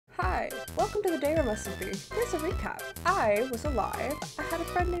Hi, welcome to the DeorumSMP. Here's a recap. I was alive. I had a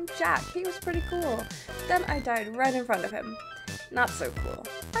friend named Jack. He was pretty cool. Then I died right in front of him. Not so cool.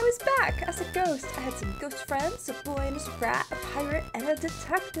 I was back as a ghost. I had some ghost friends, a boy and a rat, a pirate, and a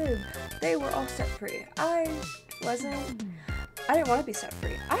detective. They were all set free. I didn't want to be set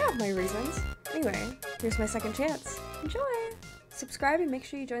free. I have my reasons. Anyway, here's my second chance. Enjoy! Subscribe and make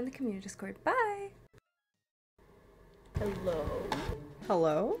sure you join the community Discord. Bye! Hello?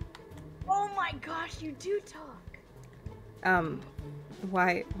 Hello? Oh my gosh, you do talk!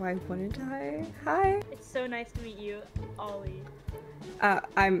 Why wouldn't I? Hi? It's so nice to meet you, Ollie.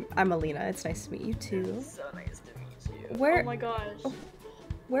 I'm Alina. It's nice to meet you too. It's so nice to meet you. Where- Oh my gosh. Oh,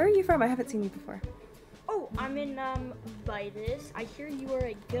 where are you from? I haven't seen you before. Oh, I'm in, Vitus. I hear you are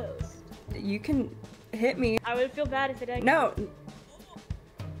a ghost. You can hit me. I would feel bad if it actually— No!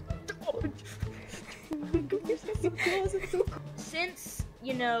 Since,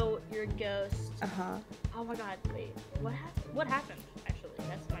 you know, you're a ghost— Uh-huh. Oh my god, wait. What happened, actually?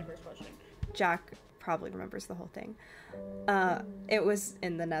 That's my first question. Jack probably remembers the whole thing. It was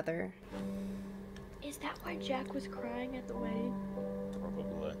in the Nether. Is that why Jack was crying at the wedding?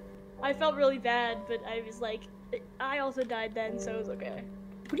 Probably. I felt really bad, but I was like, I also died then, so it was okay.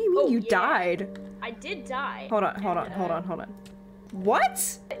 What do you mean Oh, you yeah. died? I did die. Hold on.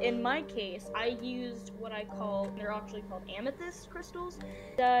 What? In my case, I used what I call— they're actually called amethyst crystals.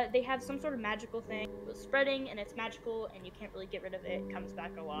 They have some sort of magical thing. It was spreading, and it's magical, and you can't really get rid of it. It comes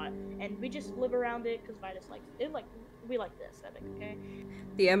back a lot, and we just live around it because Vitus likes it. We like the aesthetic, okay?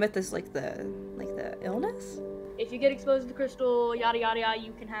 The amethyst, like the illness? If you get exposed to the crystal, yada yada yada,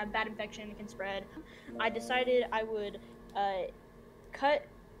 you can have bad infection. It can spread. I decided I would cut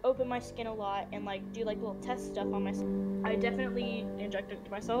open my skin a lot and do little test stuff on myself. I definitely injected it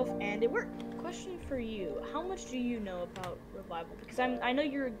to myself and it worked. Question for you: how much do you know about revival? Because I know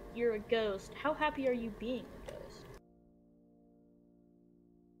you're a ghost. How happy are you being a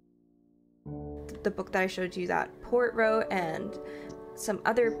ghost? The book that I showed you that Port wrote and some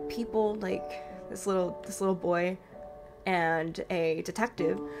other people, like this little boy and a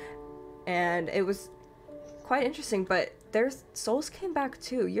detective, and it was quite interesting, but their souls came back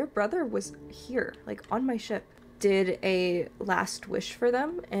too. Your brother was here, on my ship, did a last wish for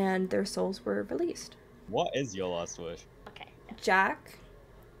them, and their souls were released. What is your last wish? Okay. Jack,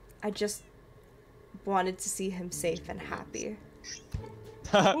 I just wanted to see him safe and happy.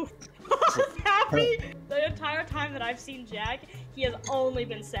 Happy? The entire time that I've seen Jack, he has only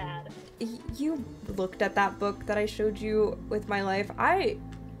been sad. You looked at that book that I showed you with my life. I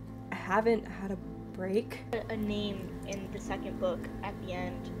haven't had a break. A name in the second book at the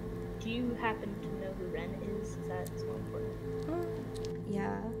end. Do you happen to know who Ren is? Is that so important?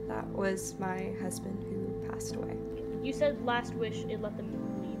 Yeah, that was my husband who passed away. You said last wish, it let them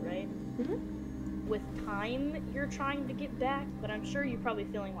leave, right? Mm-hmm. With time, you're trying to get back, but I'm sure you're probably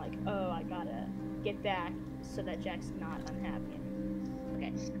feeling like, oh, I gotta get back so that Jack's not unhappy.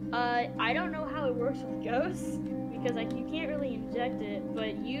 Okay. I don't know how it works with ghosts, because you can't really inject it,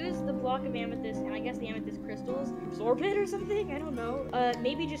 but use the block of amethyst, and I guess the amethyst crystals, absorb it or something, I don't know.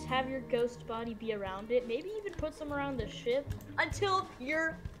 Maybe just have your ghost body be around it, maybe even put some around the ship, until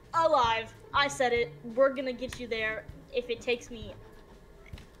you're alive. I said it, we're gonna get you there, if it takes me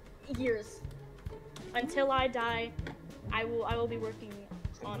years. Until I die, I will be working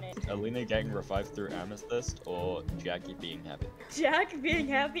on it. Alina getting revived through amethyst, or Jackie being happy? Jack being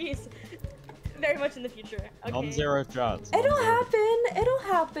happy is very much in the future. Okay. Non-zero chance. It'll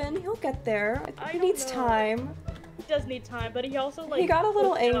happen. He'll get there. I He don't needs know. time. He does need time, but he also He got a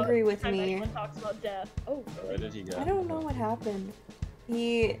little flips out angry with every time me. anyone talks about death. Oh, Where did he go? I don't know what happened.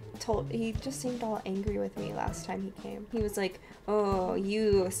 He just seemed all angry with me last time he came. He was like, "Oh,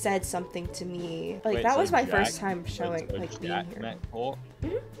 you said something to me." Wait, that so was my Jack- first time wait, showing, so being Jack here. met Port?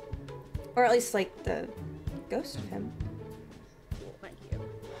 Or at least, the ghost of him. cool, thank you.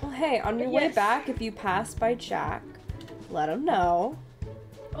 Well, hey, on your way Yes. back, if you pass by Jack, let him know.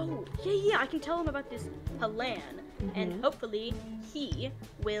 Oh, yeah, I can tell him about this Halan, and hopefully he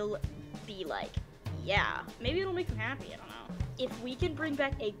will be like, yeah, maybe it'll make him happy, I don't know. If we can bring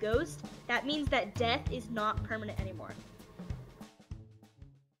back a ghost, that means that death is not permanent anymore.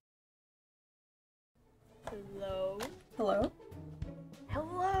 Hello? Hello?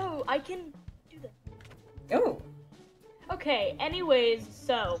 Hello! I can do that. Oh. Okay, anyways,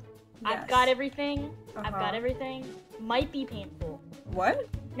 so, I've Yes. got everything. I've Uh-huh. got everything. Might be painful. What?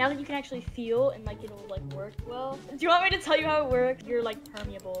 Now that you can actually feel and it'll work well. Do you want me to tell you how it works? You're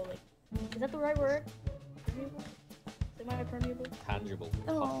permeable. Is that the right word? Permeable? Is Semi-permeable. Tangible.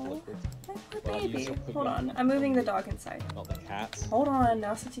 Oh, Tough liquid. my poor Well, I've baby. used your cooking Hold on, on I'm moving the the- dog inside. Not the cats. Hold on,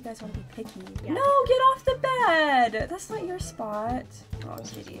 now since you guys want to be picky. Yeah. No, get off the bed! That's not your spot. Oh,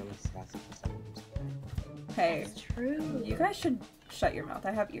 This is kitty. really sassy for some reason. Hey, That's true. you guys should shut your mouth.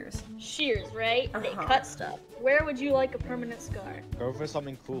 I have ears. Shears, right? They Uh-huh. cut stuff. Where would you like a permanent scar? Go for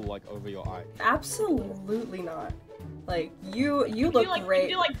something cool, like over your eye. Absolutely not. Like, you You look do like, great.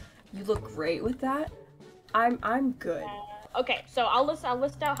 You do like. You look great with that. I'm good. Okay, so I'll list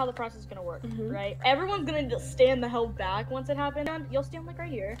out how the process is gonna work, Mhm. right? Everyone's gonna just stand the hell back once it happens. You'll stand like right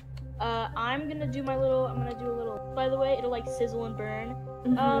here. I'm gonna do a little. By the way, it'll like sizzle and burn.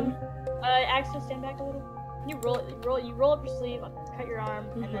 Mhm. Actually, stand back a little. You roll up your sleeve, cut your arm,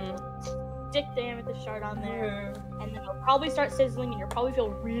 and then you'll stick the amethyst shard on there, and then it'll probably start sizzling, and you'll probably feel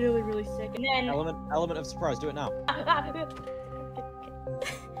really, really sick. And then Element of surprise. Do it now.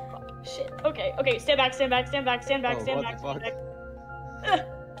 Shit. Okay. Stand back. Oh, Stand what back. the Stand fuck? back.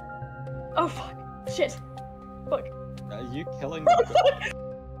 Oh fuck. Shit. Fuck. Are you killing me?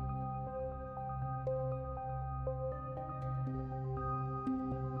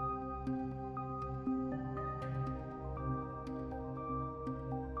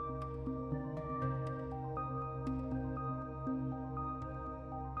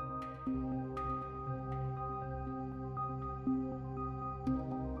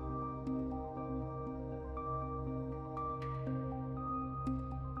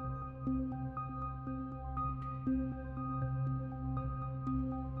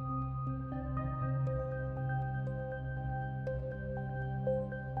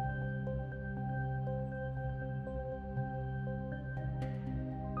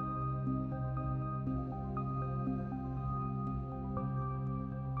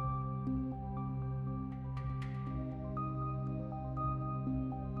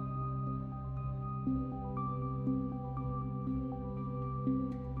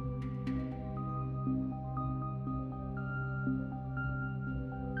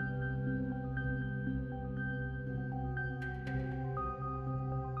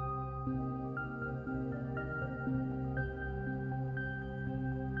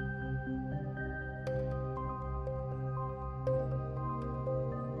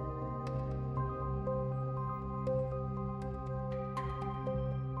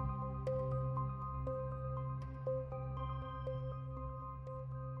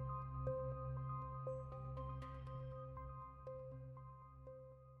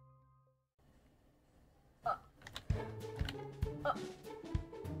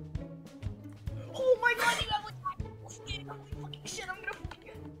 Oh my god, you have like skin. Holy fucking shit, I'm gonna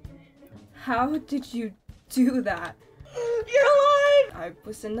fucking. How did you do that? You're alive! I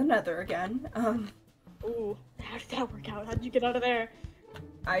was in the nether again. Ooh, how did that work out? How did you get out of there?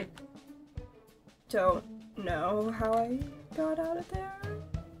 I don't know how I got out of there.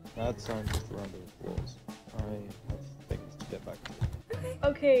 That sounds just around the walls. I have things to get back to.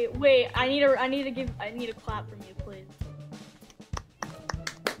 Okay, wait. I need a clap from you, please.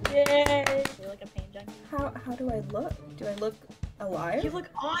 Yay! You're like a pain junkie. How do I look? Do I look alive? You look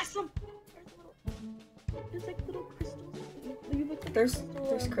awesome. There's like little crystals. You look like There's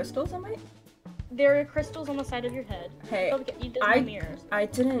crystal, crystals on my. There are crystals on the side of your head. Hey, You did my mirrors. I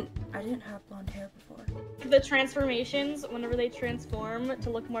didn't have blonde hair before. The transformations, whenever they transform to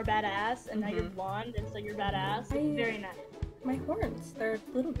look more badass, and now you're blonde, and so you're badass. Very nice. My horns, they're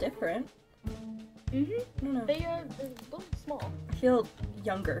a little different. I don't know. They're a little small. I feel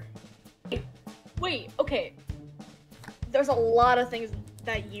younger. Wait, okay. There's a lot of things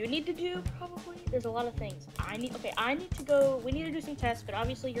that you need to do, probably. There's a lot of things. I need to go, we need to do some tests, but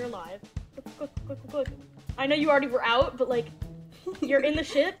obviously you're alive. Quick. I know you already were out, but like, you're in the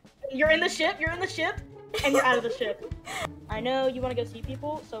ship, and you're out of the ship. I know you want to go see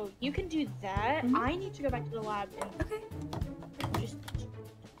people, so you can do that. I need to go back to the lab and just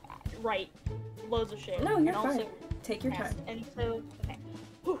write loads of shit. No, you're and also fine. Take your time. And so, okay.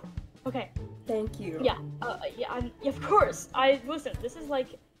 Whew. Okay. Thank you. Yeah, of course. Listen, this is like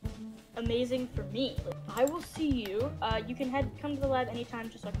amazing for me. Like, I will see you. You can come to the lab anytime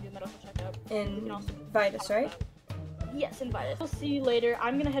just so I can do a medical checkup. In Vitus, right? Yes, invite us. I'll see you later.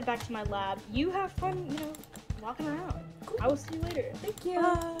 I'm gonna head back to my lab. You have fun, walking around. Cool. I will see you later. Thank you.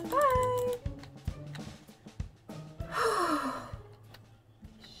 Bye.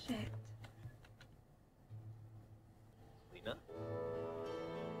 Shit. Lena,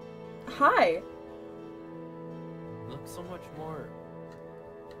 Hi. look so much more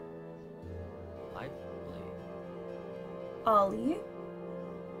lively. Ollie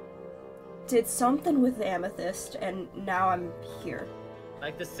did something with the amethyst, and now I'm here.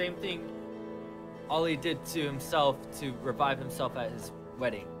 Like the same thing all he did to himself to revive himself at his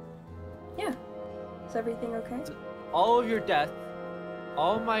wedding. Yeah. Is everything okay? All of your death,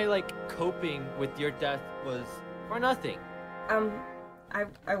 all my like coping with your death was for nothing.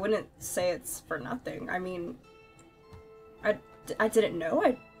 I wouldn't say it's for nothing. I mean, I didn't know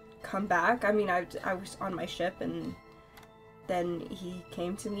I'd come back. I mean, I was on my ship, and then he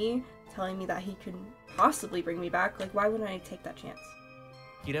came to me telling me that he could possibly bring me back. Like, why wouldn't I take that chance?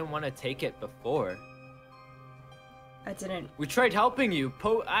 You didn't want to take it before. I didn't. We tried helping you.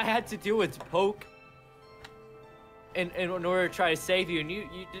 I had to deal with Poke in order to try to save you, and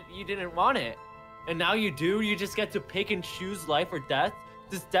you didn't want it. And now you do? You just get to pick and choose life or death?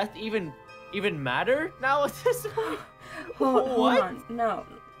 Does death even matter now at this point? Hold on. No,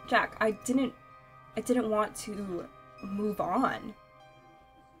 Jack, I didn't want to move on.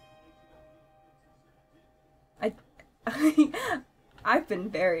 I've been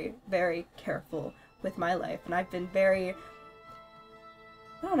very, very careful with my life, and I've been very, I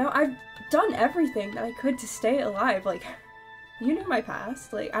don't know, I've done everything that I could to stay alive. Like, you knew my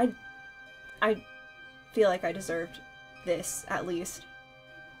past. Like, I feel like I deserved this, at least.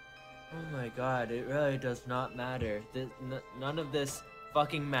 Oh my god, it really does not matter. None of this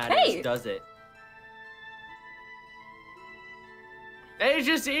fucking matters, does it? He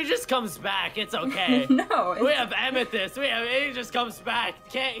just comes back. It's okay. No. We have Amethyst. He just comes back,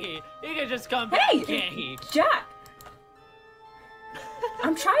 can't he? He can just come back, can't he? Jack!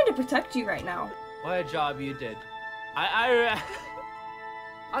 I'm trying to protect you right now. What a job you did. How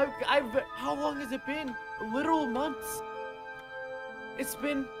long has it been? Literal months. It's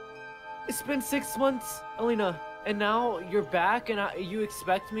been 6 months, Alina, and now you're back, and you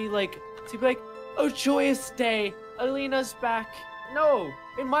expect me to be like, oh, joyous day, Alina's back. No,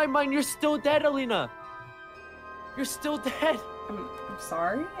 in my mind, you're still dead, Alina. You're still dead. I'm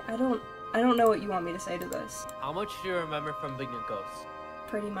sorry. I don't know what you want me to say to this. How much do you remember from Being a Ghost?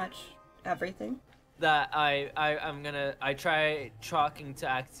 Pretty much everything. That I try talking to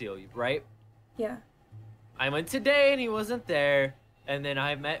Axial, right? Yeah. I went today and he wasn't there, and then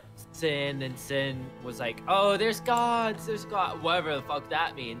I met Sin, and Sin was like, oh, there's God, whatever the fuck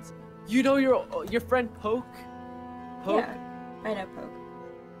that means. You know your friend Poke? Yeah, I know Poke.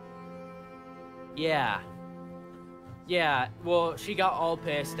 Yeah, well, she got all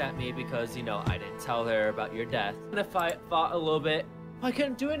pissed at me because, I didn't tell her about your death. And if I fought a little bit, I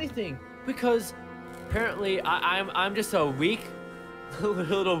couldn't do anything because apparently I'm just a weak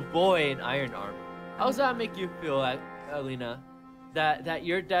little boy in iron armor. How does that make you feel, Alina? That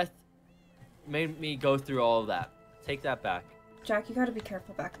your death made me go through all of that? Take that back. Jack, you gotta be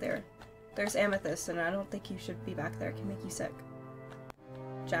careful back there. There's Amethyst, and I don't think you should be back there. It can make you sick.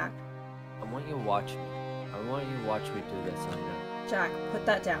 Jack. I want you to watch me. I want you to watch me do this, Alina. Jack, put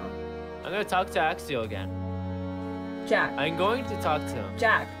that down. I'm gonna talk to Axial again. Jack. I'm going to talk to him.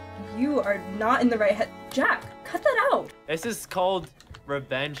 Jack, you are not in the right head. Jack, cut that out. This is called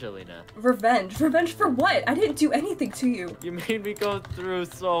revenge, Alina. Revenge? Revenge for what? I didn't do anything to you. You made me go through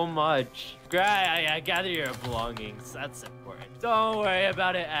so much. Great, I gather your belongings. That's important. Don't worry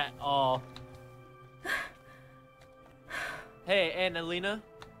about it at all. Hey, and Alina?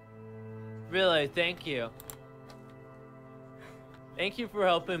 Really, thank you. Thank you for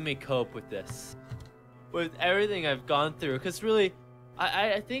helping me cope with this. With everything I've gone through. Because really,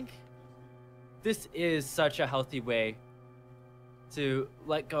 I think this is such a healthy way to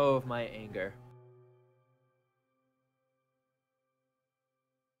let go of my anger.